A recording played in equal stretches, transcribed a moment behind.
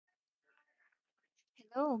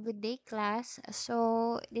Hello, good day class.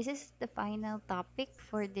 So, this is the final topic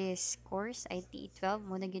for this course, ITE 12.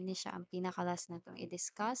 Muna gid ni siya ang pinakalas na itong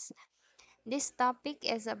i-discuss. This topic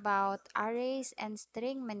is about arrays and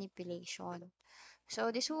string manipulation.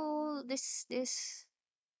 So, this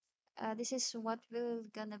is what we're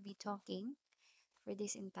gonna be talking for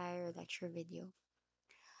this entire lecture video.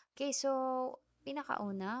 Okay, so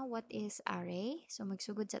pinakauna, what is array? So,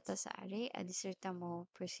 magsugod sa ta sa array, adiserta mo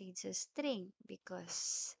proceed sa string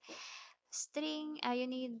because string, you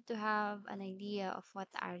need to have an idea of what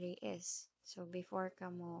array is. So, before ka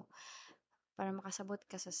mo, para makasabot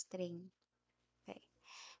ka sa string. Okay.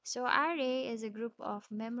 So, array is a group of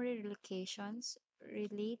memory locations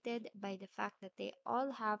related by the fact that they all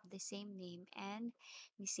have the same name and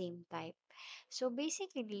the same type. So,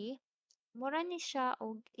 basically, mura ni siya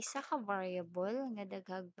og isa ka variable nga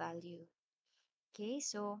daghang value. Okay,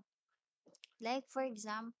 so like for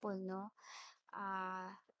example, no,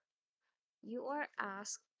 you are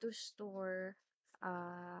asked to store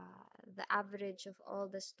the average of all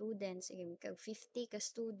the students, kag 50 ka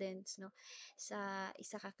students, no, sa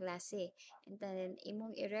isa ka klase. And then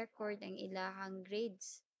imong i-record ang ilahang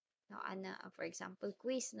grades, no, ana for example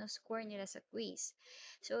quiz, no, score nila sa quiz.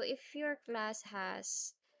 So if your class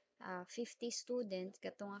has 50 students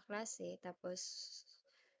katong nga klase, tapos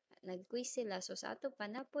nag-quiz sila, so sa ato pa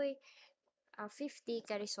na 50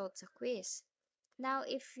 ka result sa quiz. Now,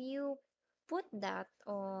 if you put that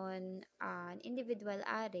on an individual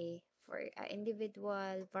array for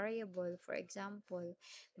individual variable, for example,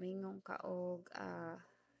 mayngong ka og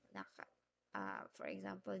for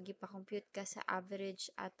example, gipa-compute ka sa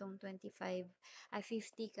average atong 25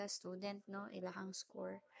 50 ka student, no, ilahang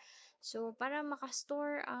score. So, para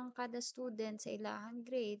makastore ang kada student sa ilahang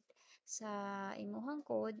grade sa imuhang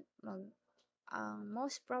code, ang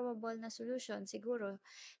most probable na solution siguro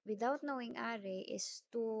without knowing array is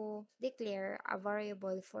to declare a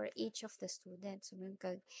variable for each of the students. So, may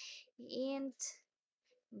kag int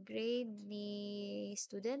grade ni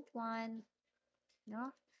student 1, no?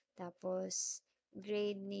 Tapos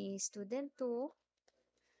grade ni student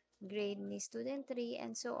 2, grade ni student 3,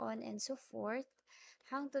 and so on and so forth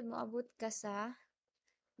hangtod moabot ka sa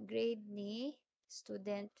grade ni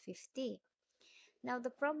student 50. Now,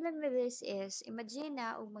 the problem with this is, imagine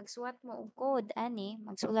na, ug magsulat mo og code, ani,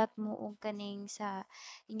 magsulat mo og kaning sa,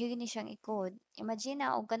 inyo gini siyang i-code. Imagine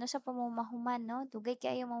na, og kano sa pamamahuman, no? Dugay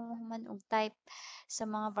kayo mamahuman og type sa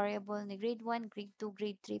mga variable ni grade 1, grade 2,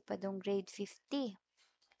 grade 3, padong grade 50.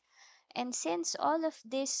 And since all of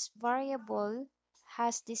this variable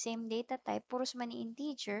has the same data type, puros man ni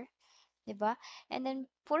integer, 'di ba? And then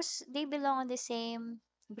puros they belong on the same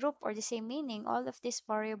group or the same meaning. All of these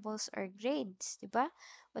variables are grades, 'di ba?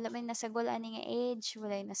 Wala may nasagol ani nga age,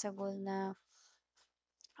 wala may nasagol na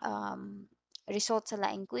result sa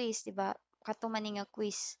laing quiz, 'di ba? Kato man ni nga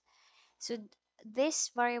quiz. So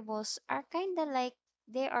these variables are kind of like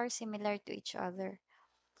they are similar to each other.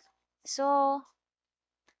 So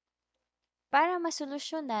para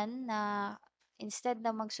masolusyonan na instead na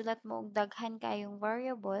magsulat mo og daghan kayong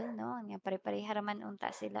variable, no, nga pare-pareha ra man unta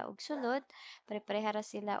sila og sulod, pare-pareha ra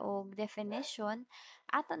sila og definition,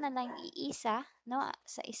 ato na lang iisa, no,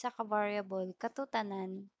 sa isa ka variable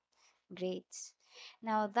katutanan grades.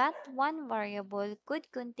 Now, that one variable could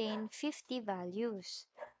contain 50 values.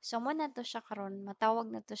 So, mo na to siya karon matawag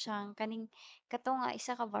na to siyang kaning kato nga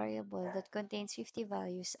isa ka variable that contains 50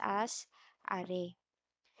 values as array.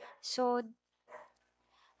 So,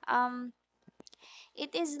 um,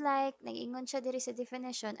 it is like, nag-ingon siya diri sa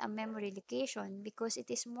definition, a memory location because it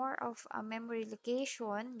is more of a memory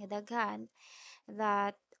location nga daghan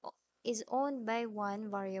that is owned by one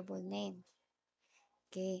variable name.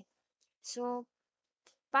 Okay. So,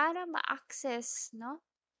 para ma-access, no?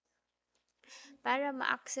 Para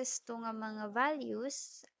ma-access to nga mga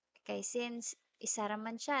values, kay since isa ra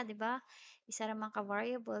man siya, di ba? Isa ra man ka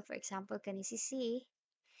variable, for example, kani si C.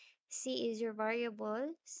 C is your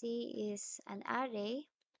variable. C is an array,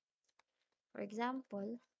 for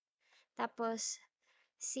example. Tapos,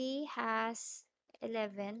 C has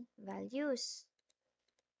 11 values.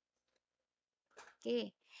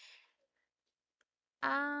 Okay.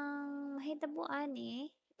 Ang mahitabuan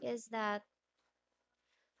is that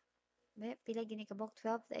pila gini kabok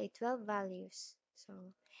 12 ay 12 values.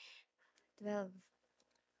 So 12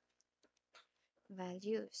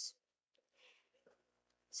 values.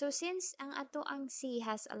 So since ang ato ang C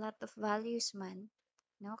has a lot of values man,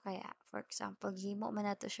 no, kaya for example gihimo man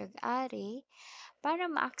nato siya array para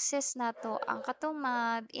ma-access nato ang katong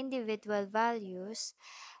mga individual values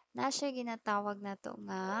na siya ginatawag nato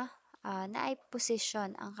nga naay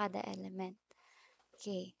position ang kada element.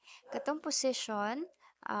 Okay. Katong position,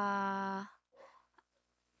 ah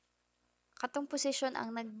katong posisyon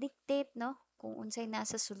ang nag-dictate no kung unsay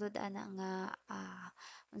nasa sulod ana nga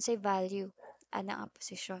unsay value ana nga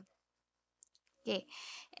posisyon. Okay.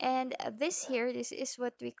 And this here, this is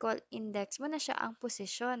what we call index. Mo na siya ang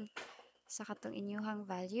posisyon sa katong inyuhang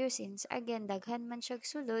value since again daghan man siya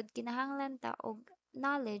sulod kinahanglan ta og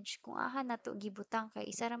knowledge kung aha nato gibutang kay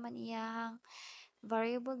isa ra man iyahang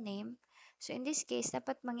variable name. So in this case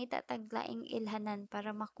dapat mangita tag laing ilhanan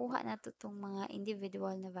para makuha nato tong mga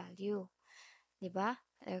individual na value, di ba?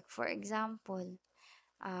 Like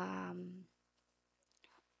um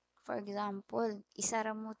isa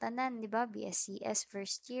ra mo tanan, di ba? BSCS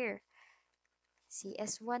first year.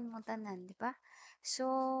 CS1 mo tanan, di ba?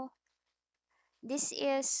 So this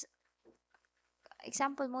is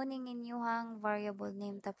example mo ning inyuhang variable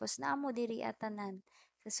name tapos naa mo diri atanan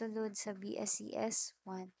sa sulod sa BSCS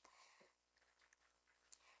 1.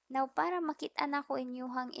 Now para makita nako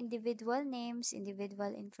inyuhang individual names,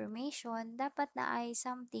 individual information, dapat na ay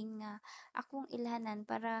something nga akong ilhanan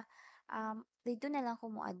para dito na lang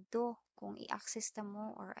ko moadto kung i-access ta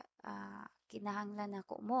mo or kinahanglan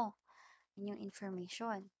nako mo inyong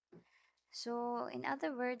information. So in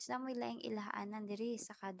other words, namoy laing ilhaanan diri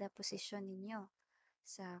sa kada posisyon ninyo.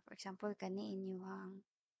 Sa for example kani inyong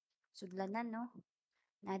sudlanan no,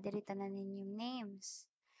 na diri tanan ninyong names.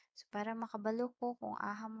 So para makabalo ko kung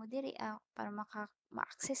aha mo diri para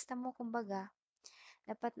ma-access ta mo kumbaga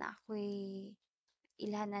dapat na ako'y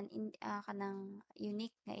ilhanan kanang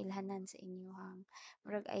unique nga ilhanan sa inyong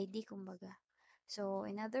murag ID kumbaga. So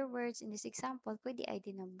in other words, in this example, pwede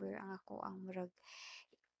ID number ang ako ang murag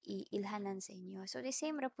ilhanan sa inyo. So the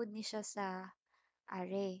same ra pud ni siya sa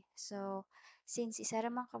array. So since isa ra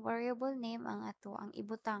man ka variable name ang ato ang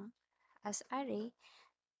ibutang as array,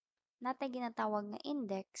 natay ginatawag nga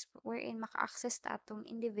index wherein maka-access ta atong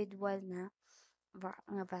individual na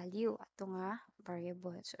nga value ato nga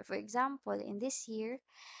variable. So for example, in this here,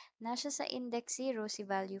 nasa sa index 0 si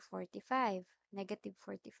value 45, negative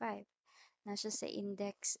 45. Nasa sa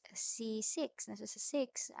index C6, nasa sa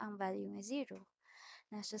 6 ang value nga 0.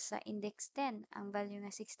 Nasa sa index 10 ang value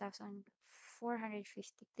nga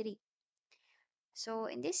 6,453.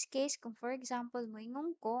 So, in this case, kung for example,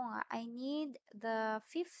 moingon ko nga I need the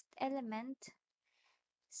fifth element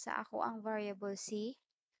sa ako ang variable C.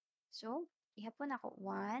 So, ihapon ako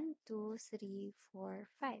 1, 2, 3, 4,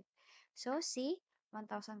 5. So, C,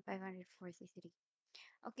 1,543.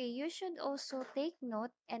 Okay, you should also take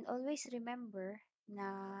note and always remember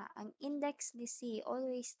na ang index ni C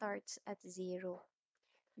always starts at 0.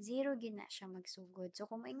 0 gina siya magsugod.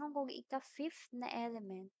 So, kung maingon ko ika-fifth na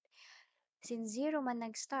element, since 0 man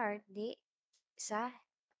nag-start, di sa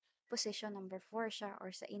position number 4 siya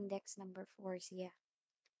or sa index number 4 siya.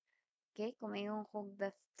 Okay, kung mayroon kong the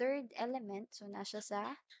third element, so nasa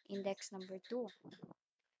sa index number 2.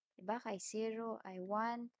 Diba? Kay 0 ay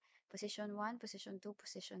 1, position 1, position 2,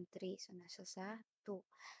 position 3. So nasa sa 2.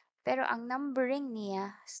 Pero ang numbering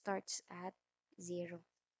niya starts at 0.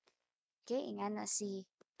 Okay, nga na si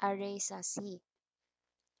array sa C.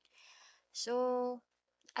 So,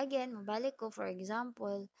 again, mabalik ko for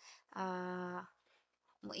example,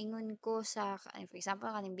 moingon ko sa, for example,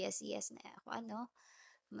 kaning BSES na ako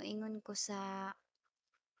moingon ko sa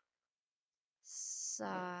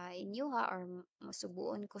inyuha or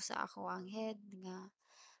masubuon ko sa ako ang head nga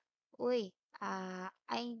uy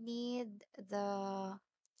I need the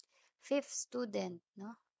fifth student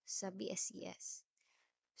no sa BSCS.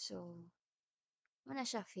 So muna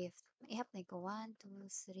siya fifth, ihap na ko 1 2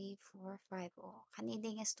 3 4 5 kanina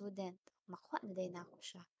nga student makuha na din ako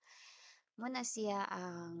siya muna siya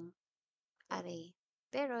ang array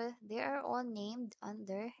pero they are all named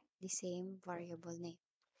under the same variable name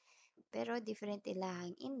pero different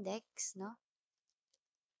ilahang index no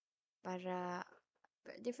para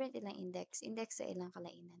different ilang index sa ilang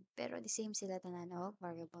kalainan pero the same sila tanan og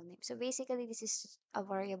variable name. So basically this is a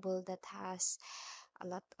variable that has a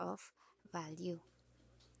lot of value.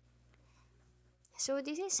 So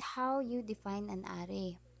this is how you define an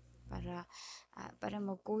array para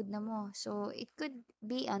mag-code na mo. So it could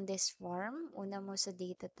be on this form. Una mo sa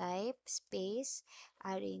data type, space,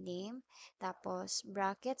 array name, tapos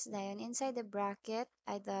brackets. Dayon inside the bracket,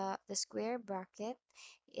 the square bracket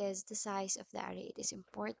is the size of the array. It is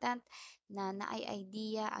important na naay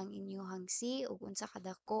idea ang inyuhang C ug unsa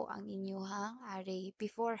kadako ang inyuhang array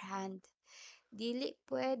beforehand. Dili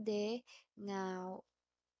pwede nga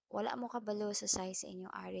wala mo kabalo sa size sa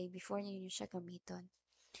inyong array before ninyo siya gamiton.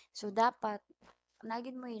 So dapat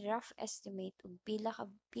nagid mo rough estimate ug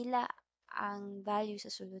pila ang value sa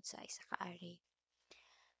sulod sa isa ka array.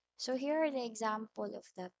 So here are the example of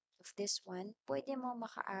that of this one, pwede mo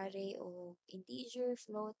maka-array o integer,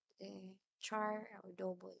 float, char, or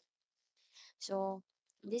double. So,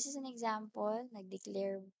 this is an example.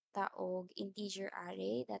 Nag-declare ta og integer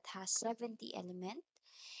array that has 70 element.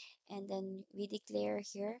 And then we declare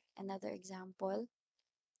here another example,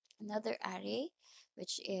 another array,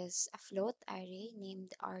 which is a float array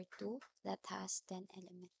named R2 that has 10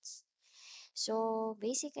 elements. So,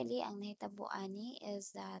 basically, ang nahitabuani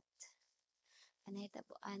is that,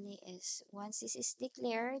 once this is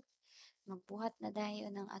declared, magbuhat na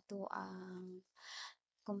dayon ng ato ang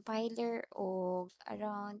compiler o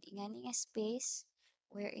around ingani nga space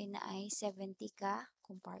wherein na ay 70 ka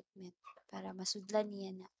compartment para masudlan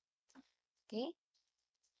niya na. Okay?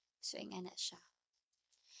 So, ingana siya.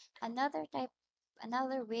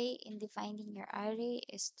 Another way in defining your array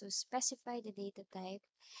is to specify the data type,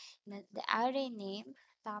 the array name,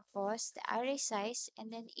 tapos the array size,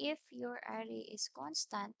 and then if your array is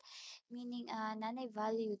constant, meaning nanay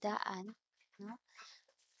value daan, no?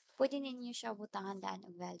 Pwede ninyo siya butangan daan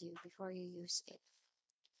og value before you use it.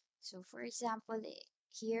 So for example,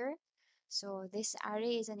 here, so this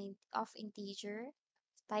array is of integer,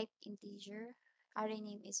 type integer. Array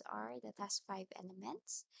name is R that has 5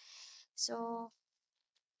 elements. So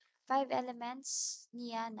 5 elements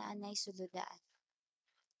niya na anay sulodaan.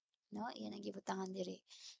 No, iyan ang gibutangan diri.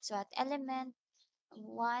 So at element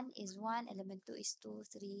 1 is 1, element 2 is 2,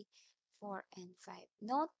 3, 4, and 5.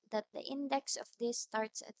 Note that the index of this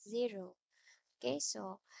starts at 0. Okay,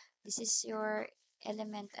 so this is your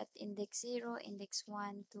element at index 0, index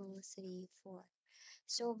 1, 2, 3, 4.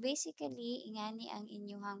 So basically, ingani ang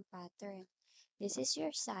inyuhang pattern. This is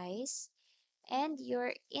your size and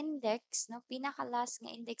your index, no, pinaka-last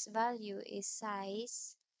nga index value is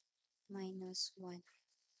size minus 1.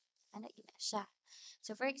 Ano ina siya?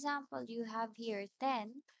 So for example, you have here 10.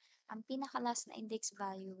 Ang pinaka-last na index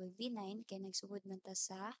value will be 9 kaya nagsugod man ta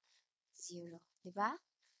sa 0. Diba?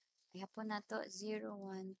 Kaya po na to 0,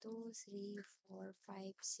 1, 2, 3, 4,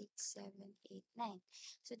 5, 6, 7, 8, 9.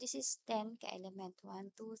 So this is 10 ka-element.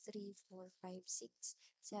 1, 2, 3, 4, 5, 6,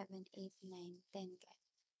 7, 8, 9, 10 ka.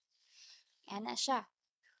 Yan na siya.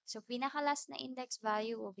 So pinaka-last na index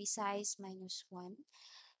value will be size minus 1.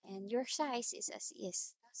 And your size is as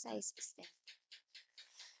is. Size is 10.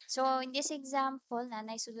 So in this example,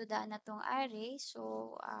 nanay sulodaan na tong array.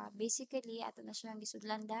 So basically, ato na siyang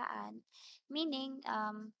gisudlandaan. Meaning,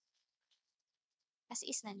 as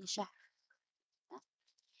is na ni siya.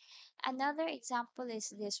 Another example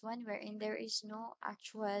is this one wherein there is no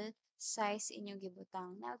actual size in yung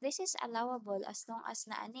gibutang. Now, this is allowable as long as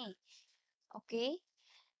naani. Okay?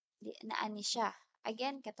 Naani siya.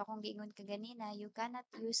 Again, katong giingon ka ganina, you cannot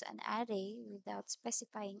use an array without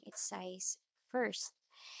specifying its size first.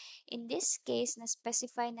 In this case,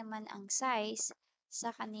 na-specify naman ang size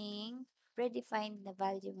sa kaning predefined na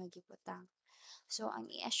value nga gibutang. So, ang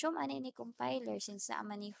i-assume ani ni compiler since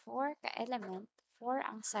naman ni 4 ka element, 4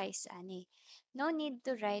 ang size ani. No need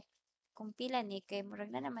to write kung pila ni kay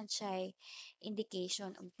murag na naman siya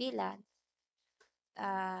indication og pila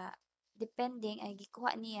uh, depending ay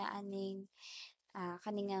gikuha niya aning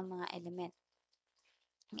kaning mga element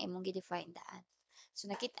nga imong gi-define daan.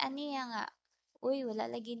 So nakita niya nga uy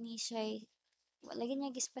wala lagi ni siya wala lagi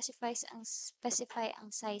niya specify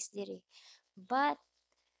ang size diri. But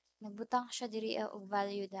nagbutang siya diri og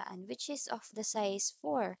value daan which is of the size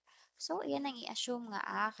 4. So iyan ang i-assume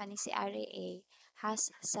nga kani si array A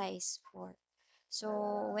has size 4. So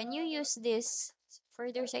when you use this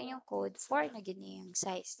further sa inyong code, 4 na gini ang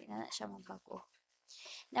size. Di na siya magbago.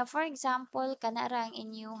 Now for example, kanara ang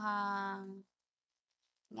inyong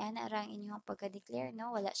pagka-declare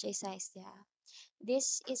no, wala siya size diha.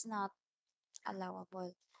 This is not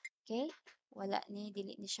allowable. Okay? Wala ni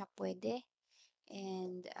dili ni siya pwede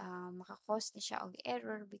and maka-cause ni siya og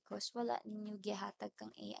error because wala ninyo gihatag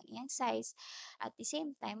kang A ang iyang size. At the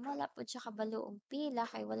same time, wala po siya kabalo og pila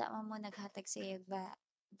kay wala man mo naghatag sa iyang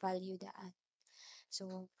value daan.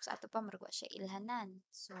 So, sa ato pa, maragwa siya ilhanan.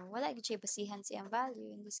 So, wala gid siya basihan sa iyang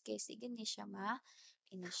value. In this case, igin ni siya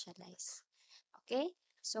ma-initialize. Okay?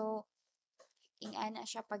 So, ingana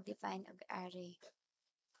siya pag-define og array.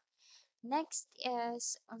 Next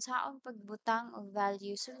is unsaon pagbutang og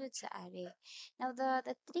value sulod sa array. Now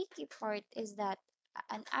the tricky part is that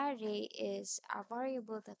an array is a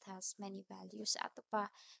variable that has many values. Ato pa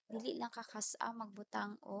dili lang kakasa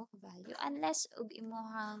magbutang og value unless og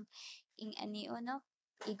imuhang ing-anio no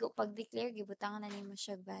igo pag-declare gibutangan na nimo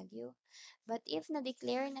siya value. But if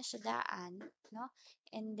na-declare na siya daan no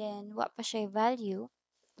and then wa pa siya value,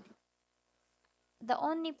 the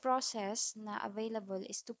only process na available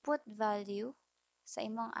is to put value sa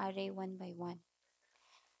imong array one by one.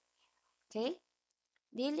 Okay?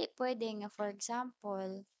 Dili pwede nga for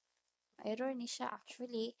example, error ni siya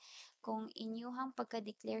actually kung inyuhang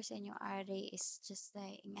pagka-declare sa inyong array is just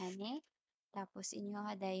like ingani, tapos inyo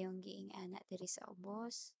nga dayong giingana diri sa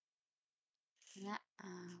ubos nga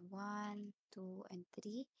 1, 2, and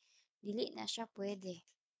 3, dili na siya pwede.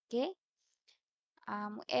 Okay?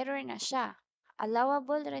 Error na siya.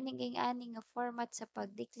 Allowable ra ning ingani nga format sa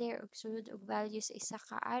pag-declare og sulod og value sa isa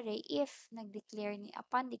ka array if nag-declare ni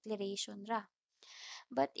upon declaration ra.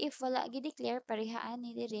 But if wala gi-declare pareha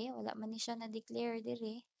ani diri, wala man ni siya na-declare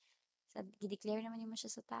diri, sa gi-declare naman nimo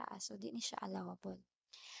siya sa taas, so di ni siya allowable.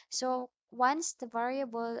 So once the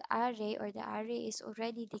variable array or the array is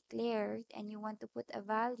already declared and you want to put a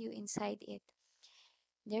value inside it,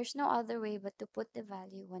 there's no other way but to put the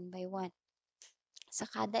value one by one. Sa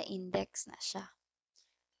kada index na siya.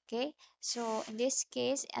 Okay? So in this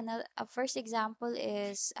case, a first example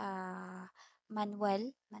is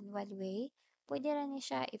manual way. Pwede ra ni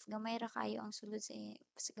siya if gamay ra kayo ang sulod sa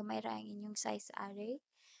gamay ra ang inyong size array.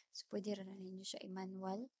 So pwede ra na ninyo siya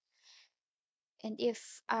i-manual. And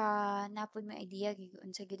if napod mo idea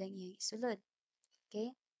unsa gyud ang iyang isulod.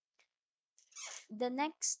 Okay? The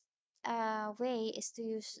next way is to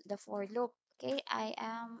use the for loop. Okay, I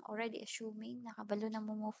am already assuming nakabalo na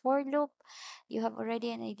mo for loop. You have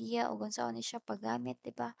already an idea o kung saan ni siya paggamit,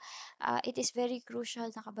 di ba? It is very crucial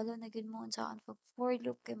nakabalo na gud mo saan pag for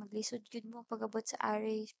loop kay maglisod gud mo pagabot sa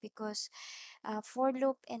arrays because for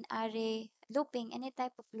loop and array looping, any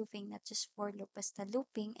type of looping, not just for loop, basta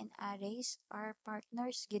looping and arrays are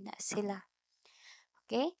partners gud na sila.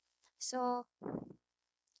 Okay? So,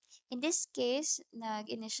 in this case,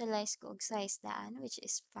 nag-initialize ko og size daan, which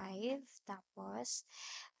is 5. Tapos,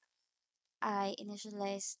 I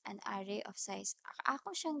initialize an array of size.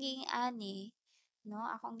 Ako siyang giingani, no?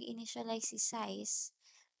 Akong gi-initialize si size,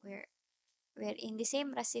 where in the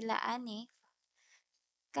same ra sila ani,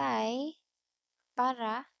 kay,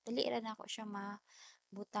 para, dali ra na ako siya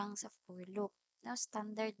mabutang sa for loop. No?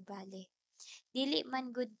 Standard bale. Dili man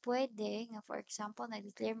good pwede, nga for example,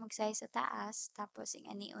 nag-declare mag size sa taas, tapos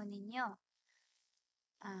ingani-on ninyo.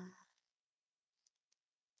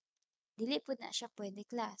 Dili pud na siya pwede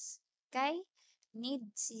class. Kay need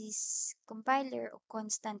si compiler o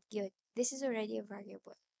constant gyud. This is already a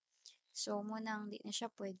variable. So mo nang di na siya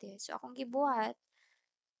pwede. So akong gibuhat,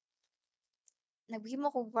 naghimo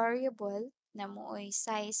kog variable na mooy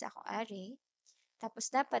size ako array.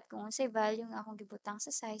 Tapos dapat kung unsay value nga akong gibutang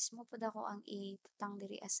sa size, mo pud ako ang ibutang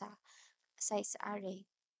diri sa size array.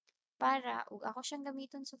 Para ug ako siyang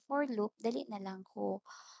gamiton sa for loop, dali na lang ko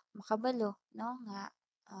makabalo, no, nga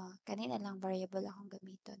kani na lang variable akong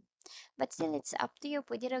gamiton. But still, it's up to you.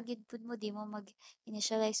 Pwede ra gid pud mo di mo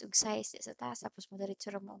mag-initialize og size sa taas tapos mo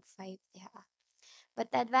diretso ra mo og 5 diha.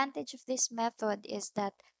 But the advantage of this method is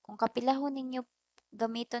that kung kapilahon ninyo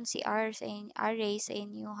gamiton si array sa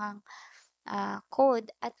inyong code,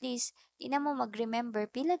 at least di na mo mag-remember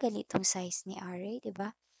pila ganitong size ni array, di ba?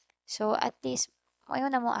 So at least mayo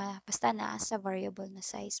na mo basta na sa variable na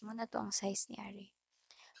size mo na to ang size ni array.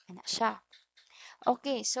 Ana siya.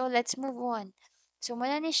 Okay, so let's move on. So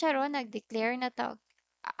mula ni siya ron, nag-declare na ta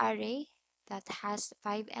array that has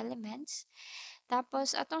 5 elements.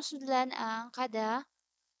 Tapos atong sudlan ang kada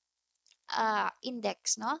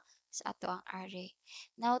index, no? Sa ato ang array.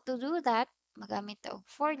 Now to do that, magamit ta og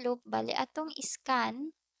for loop, bali atong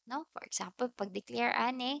scan, no? For example, pag declare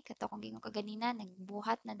ani, kato kung gingon kaganina,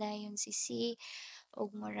 nagbuhat na dayon si C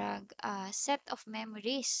og murag set of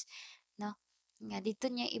memories, no? Nga dito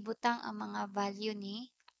niya ibutang ang mga value ni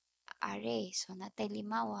array. So, natay 5,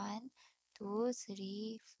 1, 2,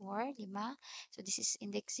 3, 4, 5. So, this is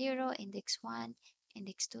index 0, index 1,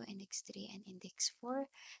 index 2, index 3, and index 4.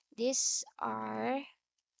 These are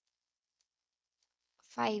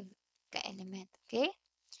 5 ka-element. Okay?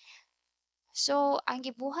 So, ang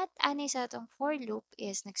gibuhat ani sa atong for loop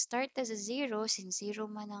is nag-start ta sa 0 since 0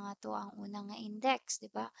 man na nga to ang unang nga index, di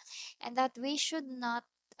ba? And that we should not,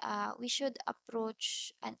 we should approach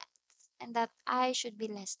and that I should be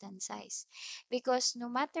less than size. Because no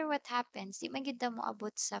matter what happens, di man gyud ta mo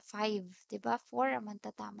abot sa 5, di ba? 4 man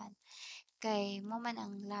tataman. Kay mo man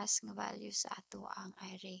ang last nga value sa ato ang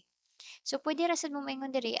array. So, pwede ra sad mo maingon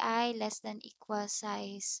diri I less than equal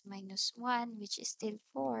size minus 1, which is still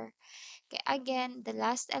 4. Okay, again, the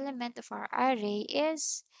last element of our array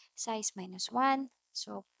is size minus 1.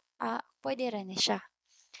 So, pwede rin na siya.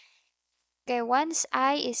 Okay, once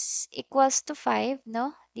I is equals to 5,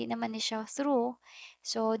 no? Di naman ni siya true.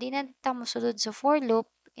 So, di na ta mosulod sa for loop.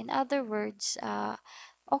 In other words,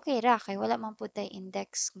 okay ra kay wala man pud tay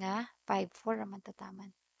index nga 5, 4 ra man tataman.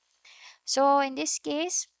 So, in this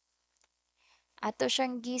case, Ato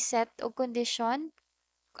siyang gi-set og condition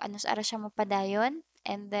ano sa ara siya mopadayon,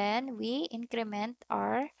 and then we increment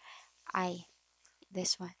our I,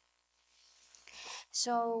 this one.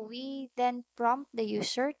 So we then prompt the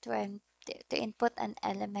user to input an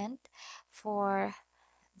element for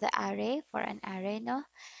the array, for an array, no?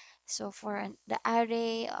 So for the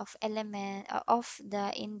array of element of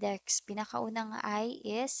the index, pinakaunang I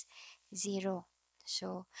is 0.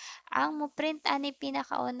 So ang mo print ani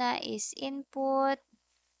pinakauna is input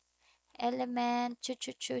element chu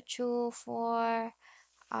chu chu chu for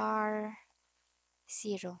R0.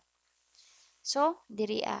 So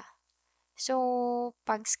diri So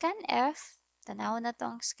pag scanf, tanaw na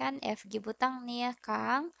tong scanf, gibutang niya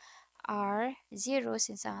kang R0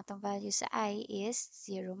 since ang atong value sa I is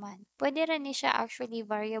 0 man. Pwede rin ni siya actually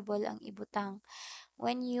variable ang ibutang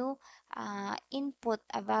when you input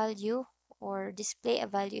a value or display a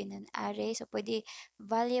value in an array. So pwede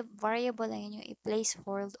variable lang inyong i-place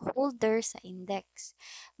holder sa index.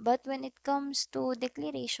 But when it comes to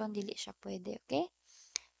declaration, dili siya pwede, okay?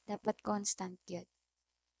 Dapat constant yun.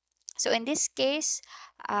 So in this case,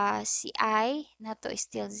 si I nato is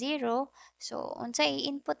still 0. So unsa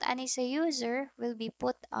i-input ani sa user will be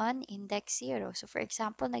put on index 0. So for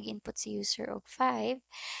example, nag-input si user og 5.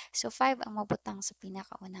 So 5 ang mabutang sa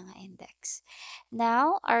pinakauna nga index.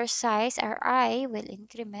 Now, our size, our I will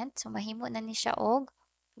increment. So mahimo na ni siya og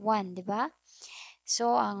 1, di ba?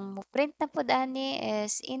 So ang mo print na pud ani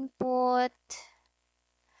is input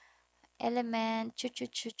element chu chu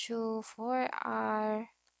chu chu for our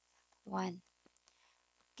 1.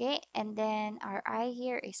 Okay, and then our I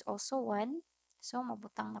here is also 1. So,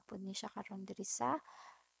 mabutang na po ni siya karon diri sa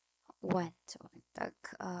 1. So, tag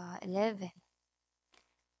 11.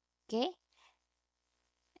 Okay,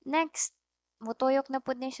 next, mutuyok na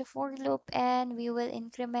po ni siya for loop and we will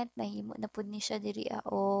increment. Mahimo na po ni siya diri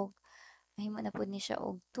og mahimo na po ni siya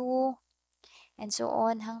og 2. And so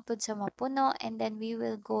on hangtod sa mapuno, and then we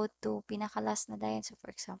will go to pinakalas na dayon. So for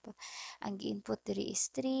example, ang gi-input diri is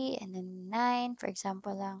 3 and then 9 for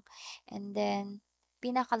example lang, and then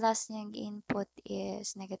pinakalas niyang gi-input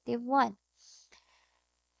is -1.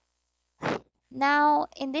 Now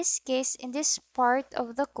in this case, in this part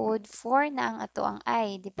of the code, 4 na ang ato ang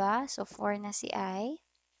I, di ba? So 4 na si I.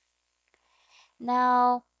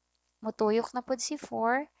 Now mutuyok na pud si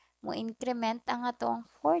 4, mo increment ang atong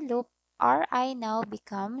for loop, Ri now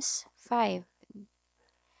becomes 5.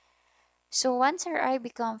 So once our I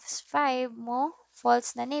becomes 5 mo,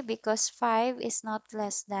 false na ni because 5 is not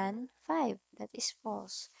less than 5. That is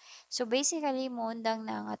false. So basically, mo undang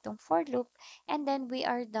na ang atong for loop, and then we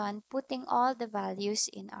are done putting all the values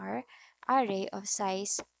in our array of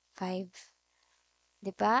size 5.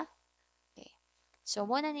 Diba? Okay. So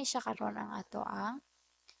muna ni siya karon ang ato ang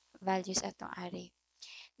values atong array.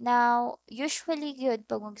 Now, usually good,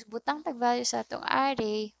 pag magbutang tag value sa atong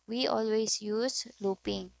array, we always use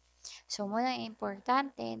looping. So, muna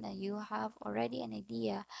importante na you have already an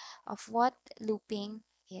idea of what looping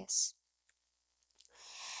is.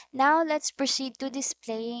 Now, let's proceed to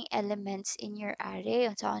displaying elements in your array.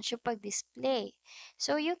 Unsa siya pag-display?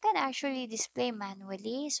 So, you can actually display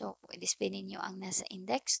manually. So, i-display ninyo ang nasa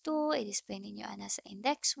index 2, i-display ninyo ang nasa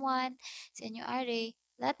index 1 sa inyong array.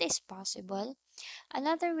 That is possible.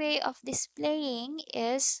 Another way of displaying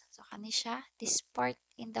is, so kani siya, this part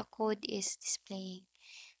in the code is displaying.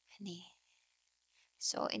 Kani.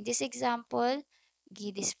 So, in this example,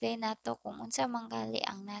 gi-display nato kung unsa manggali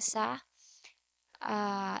ang nasa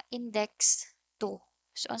index 2.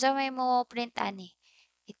 So, unsa may mo print ani?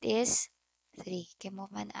 It is 3. Kaya mo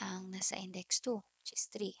man ang nasa index 2, which is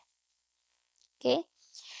 3. Okay?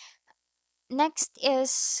 Next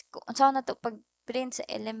is, kung unsa na to pag-print sa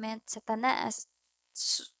element sa tanas,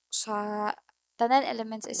 sa tanan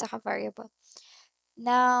elements sa isa ka variable.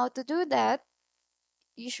 Now, to do that,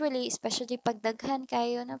 usually, especially pag daghan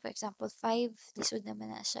kayo na, for example, 5, lisod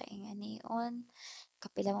naman na siya ang anion.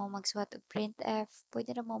 Kapila mo magsuwat og printf,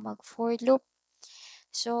 pwede na mo mag for loop.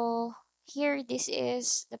 So, here, this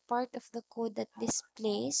is the part of the code that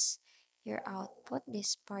displays your output,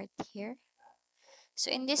 this part here.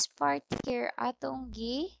 So, in this part here, atong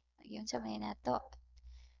yun sa may nato,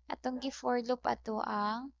 atong for loop ato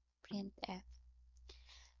ang printf.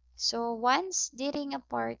 So, once diri nga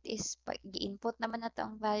part is gi-input naman nato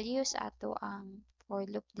ang values ato ang for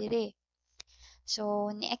loop diri.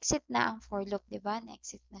 So, ni-exit na ang for loop, di ba?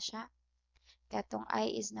 Ni-exit na siya. Katong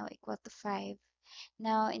I is now equal to 5.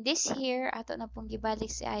 Now, in this here, ato na pong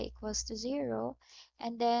gibalik si I equals to 0.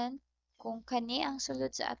 And then, kung kani ang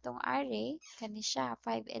sulod sa atong array, kani siya,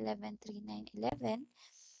 5, 11, 3, 9, 11,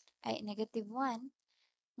 ay -1,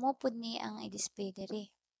 mo pud ni ang i-display diri.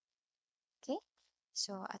 Okay?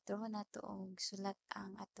 So ato na to og sulat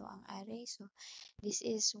ang ato ang array. So this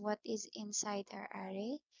is what is inside our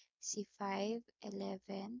array. C5,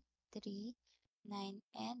 11, 3, 9,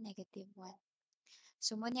 and -1.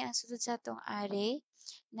 So muna ang sulod sa atong array.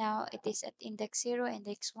 Now it is at index 0,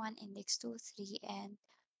 index 1, index 2, 3, and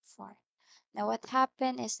 4. Now what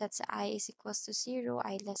happened is that sa I is equals to 0,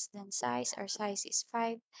 I less than size, our size is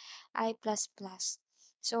 5, I plus plus.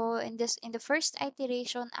 So in the first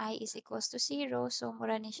iteration, I is equals to 0, so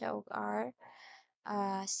mura ni siya og R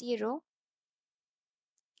 0,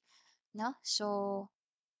 no? So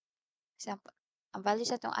example, ang value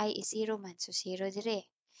sa tong I is 0 man, so 0 dire.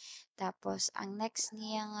 Tapos ang next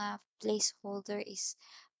niya nga placeholder is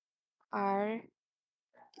R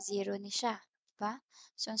 0 ni siya, diba?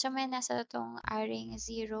 So unsa may nasa tong R-ring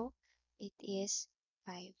 0, it is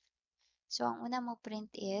 5. So ang una mo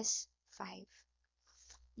print is 5.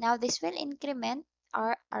 Now this will increment,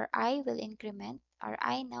 our I will increment, our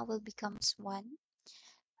I now will becomes 1.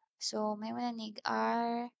 So may mananig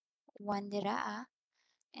R 1 dira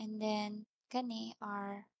and then kani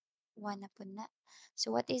R 1 na po na.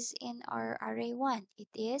 So what is in our array 1? It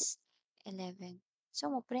is 11. So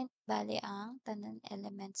mo print bali ang tanan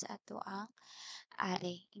elements ato ang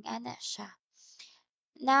array. Ingana siya.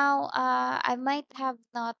 Now, I might have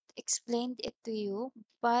not explained it to you,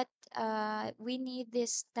 but we need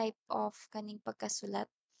this type of kaning pagkasulat.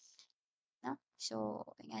 No? So,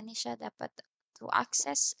 ingani siya dapat to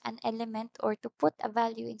access an element or to put a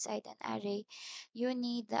value inside an array, you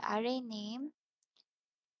need the array name,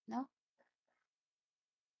 no?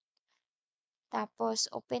 Tapos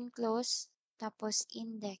open close, tapos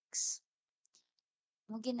index.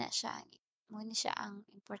 Mo gina siya, mo ni siya ang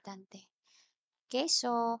importante. Okay,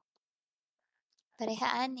 so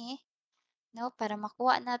parehaan ni no para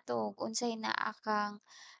makuha na to og unsay naa kang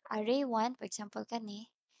array 1 for example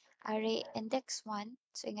kani array index 1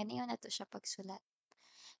 so inganiyon na to siya pagsulat.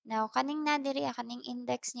 Now kaning na diri kaning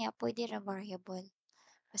index niya pwede ra variable.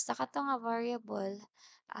 Basta kato nga variable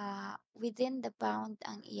within the bound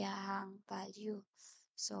ang iyahang value.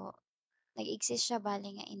 So nag-exist siya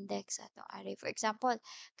bali nga index atong array. For example,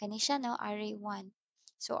 kani siya no array 1.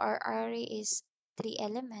 So our array is 3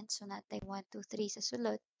 elements so natay 1 2 3 sa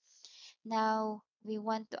sulod. Now we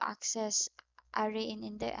want to access array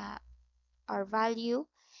in the our value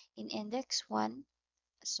in index 1.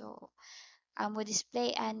 So ang mo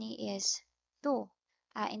display ani is 2.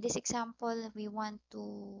 In this example, we want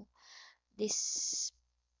to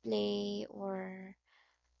display or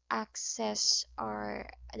access our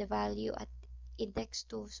the value at index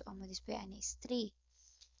 2. So ang mo display ani is 3.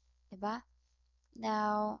 Diba?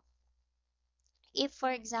 Now, if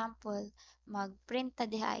for example, mag-print ta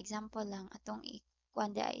diha example lang atong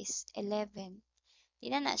ikuan diha is 11.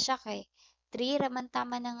 Di na siya kay 3 ra man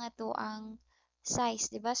tama na nga to ang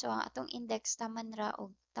size, di ba? So ang atong index taman ra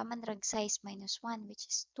og taman rag size minus 1 which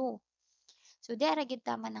is 2. So di ra gid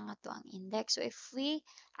tama na nga to ang index. So if we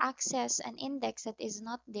access an index that is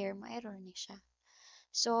not there, mo-error ni siya.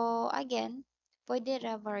 So again, pwede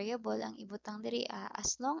ra variable ang ibutang diri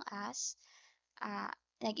as long as uh,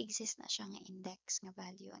 nag-exist na siya nga index nga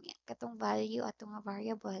value. Ang katong value atong nga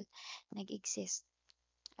variable nag-exist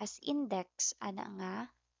as index ana nga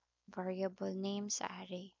variable name sa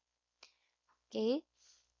array. Okay?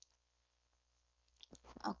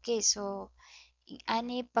 Okay, so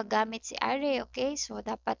ani paggamit si array, okay? So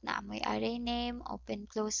dapat na amoy array name, open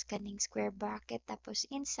close kaning square bracket tapos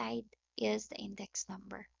inside is the index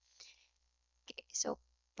number. Okay, so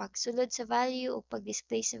pagsulod sa value o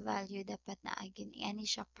pag-display sa value dapat na agin ani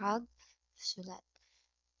siya pag sulat.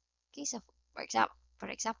 Okay, so for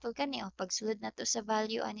example kani pagsulod nato sa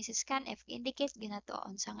value ani sa scanf indicate ginato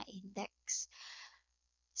unsa nga index.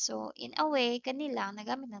 So in a way kanila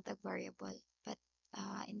nagamit ng tag variable. But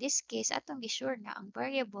in this case atong gi-sure na ang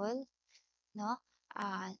variable no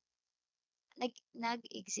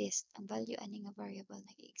nag-exist ang value ani nga variable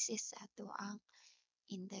nag-exist sa ato ang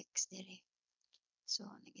index dire. So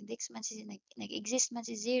nag-exist man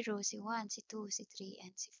si 0, si 1, si 2, si 3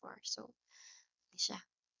 and si 4. So ni siya,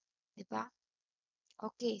 di ba?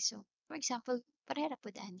 Okay, so for example, parehara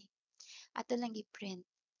pud ani. Ato lang i-print.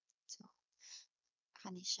 So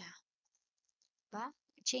kani siya. Ba?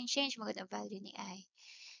 Change mo ang value ni I.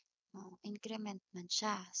 Increment man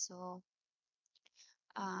siya. So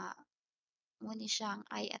mo ni siyang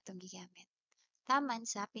I atong gigamit. Taman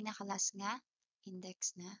sa pinakalas nga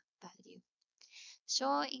index na value.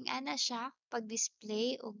 So ingana siya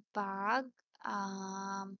pag-display o pag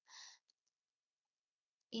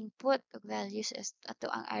input og values ato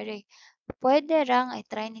ang array. Pwede rang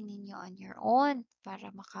i-try ninyo on your own para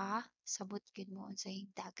makasabot gid mo unsay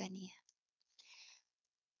hingdagan niya.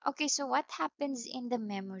 Okay, so what happens in the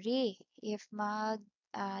memory if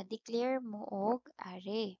declare mo og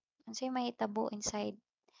array? Unsay mahitabo inside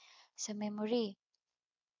sa memory?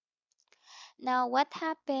 Now, what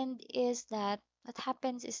happens is that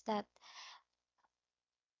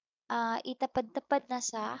itapad-tapad na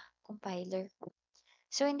sa compiler.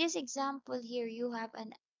 So in this example here, you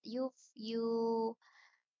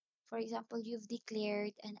for example, you've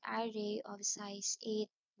declared an array of size 8,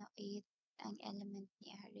 no 8 ang element ni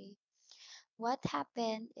array. What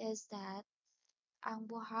happened is that ang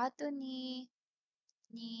buhaton ni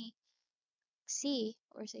C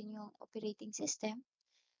or sa inyong operating system,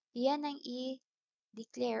 iyan ang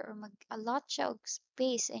i-declare or mag-allot siya og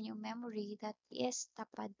space sa inyong memory that is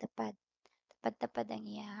tapad-tapad. Tapad-tapad ang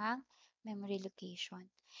iyahang memory location.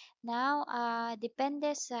 Now,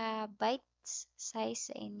 depende sa bytes size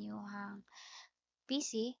sa inyong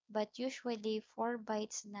PC, but usually 4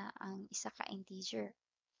 bytes na ang isa ka integer.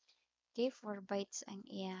 Okay, 4 bytes ang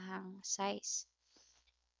iyahang size.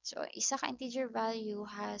 So, isa ka integer value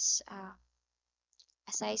has a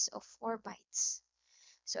size of 4 bytes.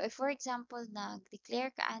 So, if for example,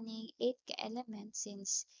 nag-declare ka aning 8 ka element,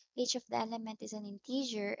 since each of the element is an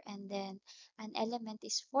integer and then an element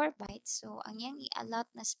is 4 bytes, so ang yang i-allot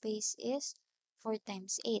na space is 4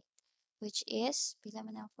 times 8, which is, pila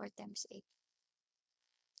man ang 4 times 8?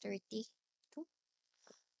 32?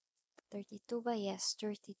 32 ba? Yes,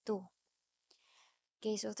 32.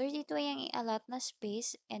 Okay, so 32 yung i-allot na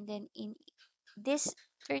space, and then in this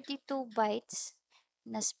 32 bytes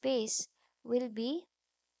na space will be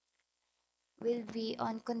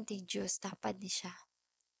on contiguous. Tapad ni siya.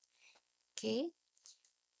 Okay?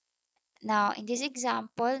 Now, in this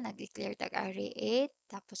example, nag-declare tag array 8,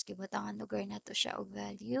 tapos gibutangan lugar na to siya og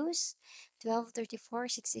values 12,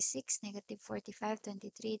 34, 66, -45,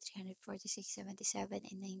 23, 346, 77,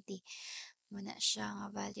 and 90. Muna siya nga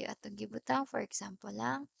value atong gibutang. For example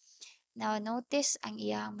lang. Now, notice ang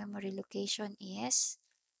iyang memory location is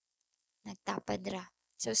nagtapad ra.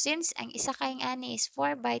 So, since ang isa kayong ani is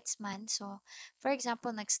 4 bytes man, so, for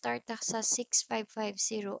example, nag-start ta sa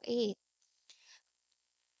 65508.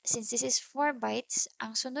 Since this is 4 bytes,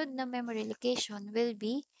 ang sunod na memory location will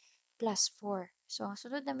be +4. So, ang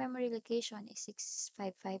sunod na memory location is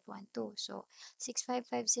 65512. So,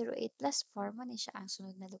 65508 plus 4 mo ni siya ang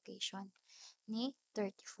sunod na location ni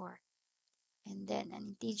 34. And then, an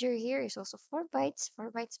integer here is also 4 bytes. 4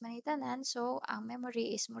 bytes man itanan. So, ang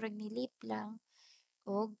memory is murag nilip lang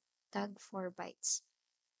og tag 4 bytes.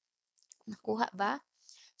 Nakuha ba?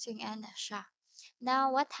 So, yung ana siya. Now,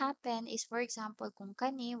 what happened is, for example, kung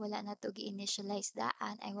kani, wala na to gi-initialize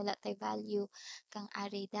daan, ay wala tay value kang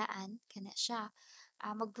array daan, kana siya.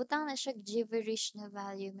 Magbutang na siya gibberish na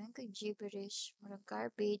value. Mayroon kay gibberish, murag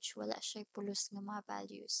garbage, wala siya pulos nga mga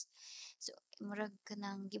values. So, murag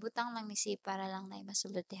kanang gibutang lang ni si para lang na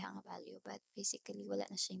masulod diha nga value. But basically, wala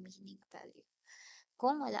na siya meaning value.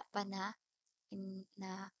 Kung wala pa na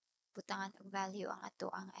butangan og value ang ato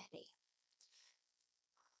ang array.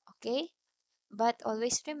 Okay? But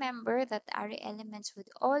always remember that array elements would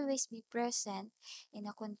always be present in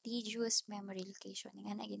a contiguous memory location.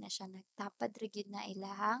 Nga na gina siya nagtapad ra gyud na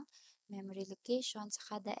ilahang memory location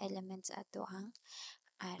sa kada element sa ato ang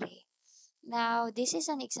array. Now, this is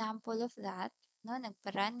an example of that. No,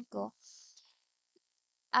 nagparan ko.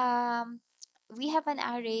 We have an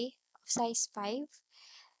array of size 5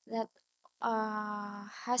 that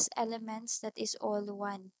has elements that is all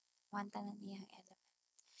 1. One tanan niyang element.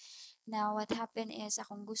 Now, what happened is,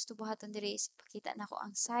 akong gusto buhaton diri is ipakita na ko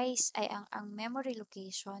ang size ay ang memory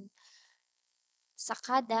location sa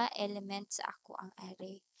kada element sa ako ang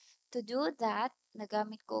array. To do that,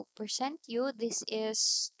 nagamit ko %u. This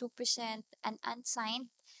is 2% an unsigned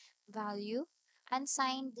value.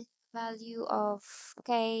 Unsigned value of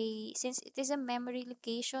since it is a memory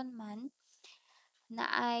location man, na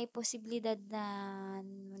ay posibilidad na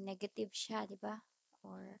negative siya, di ba?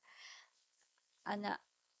 Or ana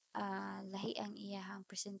lahi ang iyahang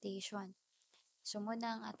presentation. So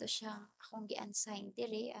muna ang ato siyang akong gi-unsign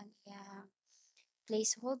diri ang iyahang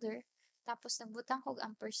placeholder, tapos nagbutang kog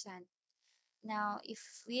ampersand. Now, if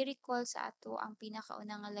we recall sa ato ang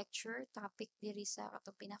pinakauna nga lecture topic diri sa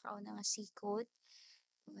ato pinakauna nga C code,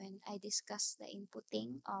 when I discuss the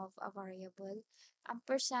inputting of a variable,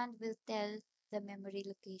 ampersand will tell the memory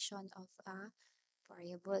location of a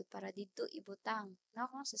variable para dito ibutang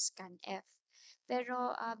no kung sa scanf.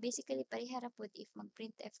 Pero basically parihara pod if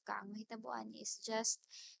mag-printf ka, ang mahitabuan is just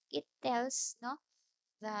it tells no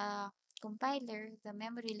the compiler the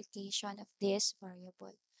memory location of this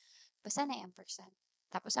variable. Basta na ampersand.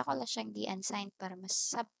 Tapos ako lang siyang di-unsigned para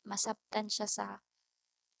masabtan siya sa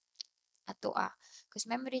atoa. Because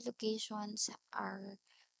memory locations are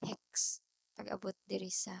hex. Pag-abot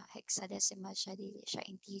diri sa hexadecimal siya, dili siya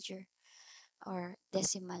integer or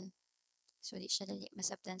decimal. So, di siya dali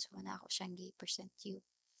masabtan. So, muna ako siyang gi-percent u.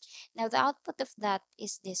 Now, the output of that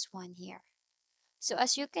is this one here. So,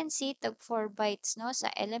 as you can see, tag 4 bytes, no? Sa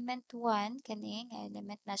element 1, kaning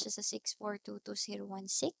element na siya sa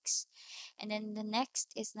 64222016. And then the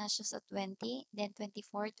next is na siya sa 20, then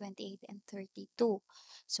 24, 28, and 32.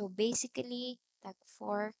 So, basically, tag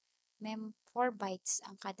 4 bytes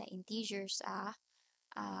ang kada integer sa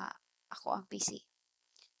ako ang PC.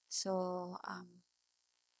 So,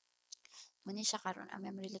 muna siya karon ang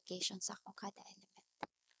memory location sa akong kada element.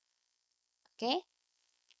 Okay?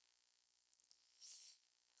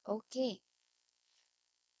 Okay.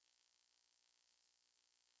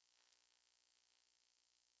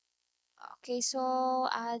 Okay, so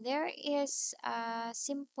there is a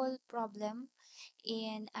simple problem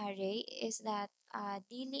in array is that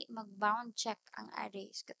dili mag-bound check ang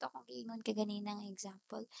arrays. Kato kung giingon ka ganinang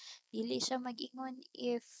example, dili siya mag-ingon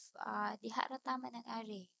if diha ra tama ng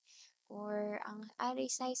array or ang array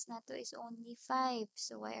size nato is only 5.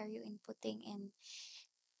 So why are you inputting in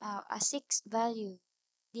a 6 value?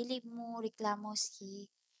 Dili mo reklamo si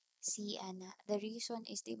ana. The reason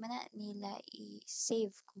is di man na nila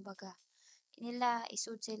i-save kumbaga nila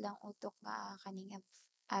isud silang utok nga kaning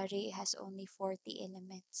array has only 40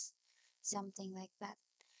 elements. Something like that.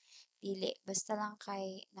 Dili. Basta lang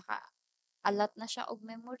kay naka-allot na siya og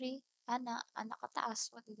memory. Ana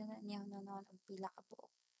kataas. What na niya nanon og pila ka buok.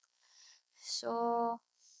 So,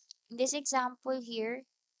 in this example here,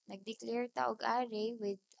 nag-declare ta og array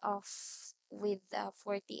with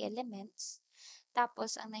 40 elements.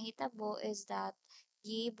 Tapos, ang nahitabo is that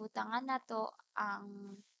gibutangan nato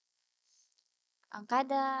ang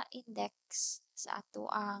kada index sa ato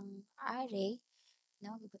ang array,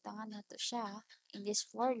 no, gibutangan nato siya in this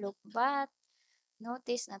for loop, but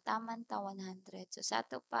notice na taman ta 100. So sa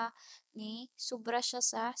ato pa ni sobra siya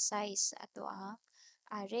sa size sa ato ang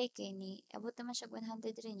array kay ni abot naman siya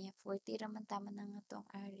 100 rin niya 40 raman taman ang atong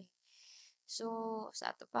array. So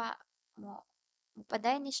sa ato pa mo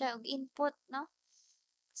mupaday ni siya og input, no,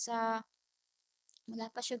 sa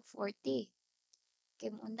wala pa siya 40.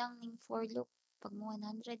 Kay undang ning for loop pag mo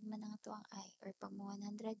 100 man ang ato ang I or pag mo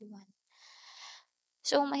 101.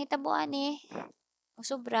 So mahitabuan ni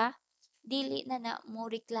sobra dili na mo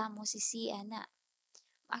reklamo si Sia na.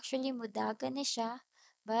 Actually mudagan ni siya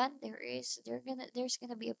but there's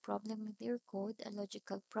gonna be a problem with your code, a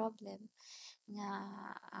logical problem nga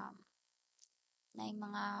um, na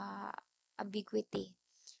mga ambiguity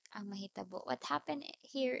ang mahitabo. What happened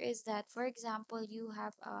here is that, for example, you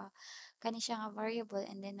have kani siya nga variable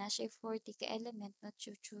and then na siya 40 ka element na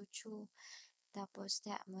chu chu chu. Tapos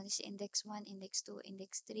mo si index 1, index 2,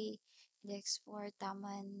 index 3, index 4,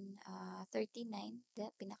 taman 39,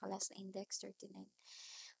 pinakalas na index 39.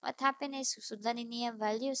 What happened is susudlan niya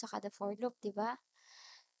value sa kada for loop, di ba?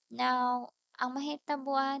 Now, ang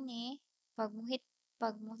mahitabuan ni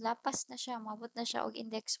pag lapas na siya, mabot na siya og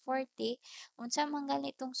index 40, unsa man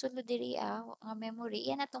ganitong sulod diri nga memory,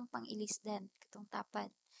 yan atong pang-ilisdan katong tapad.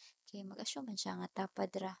 Kay mag-assume man siya nga tapad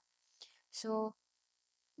ra. So,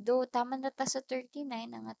 do tama na ta sa 39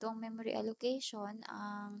 ang atong memory allocation,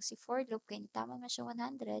 ang si for loop kay tama man siya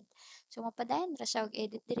 100. So mapadayon ra siya og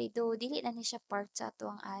edit diri do dili na ni siya part sa ato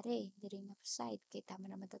ang array diri na side kay tama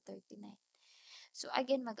naman ta 39. So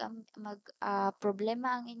again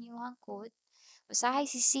problema ang inyong code. Usahay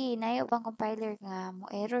si C na ubang compiler nga mo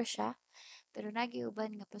error siya pero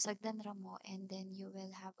nagiuban nga pasagdan ra mo and then you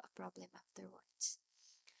will have a problem afterwards.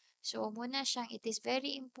 So muna siyang it is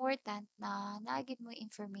very important na naagid mo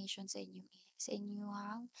information sa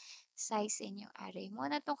inyong size sa inyong array.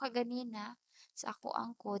 Muna tong kaganina sa ako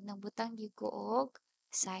ang code nagbutang gyud ko og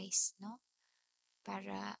size, no?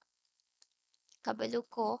 Para kabalo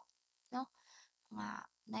ko, no? Nga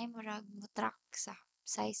nay murag mo track sa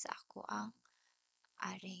size sa ako ang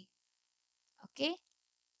array. Okay?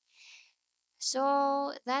 So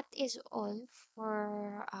that is all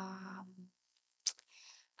for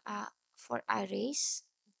arrays.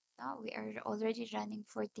 Now we are already running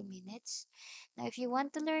 40 minutes. Now if you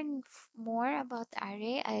want to learn more about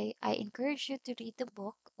array, I encourage you to read the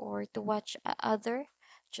book or to watch other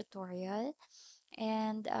tutorial.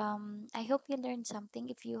 And I hope you learned something.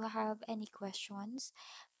 If you have any questions,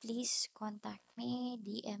 please contact me,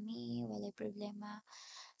 DM me, walay problema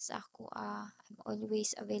sa ako. I'm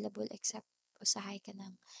always available except usahay ka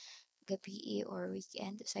ng gabi or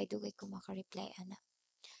weekend. Usay dugay ko maka-reply ana.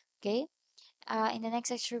 Okay? In the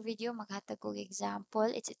next lecture video, maghatag ko example.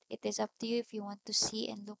 It is up to you if you want to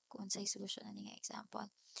see and look kung unsay solution ani nga example.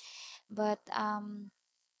 But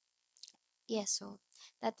yes, so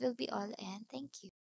that will be all, and thank you.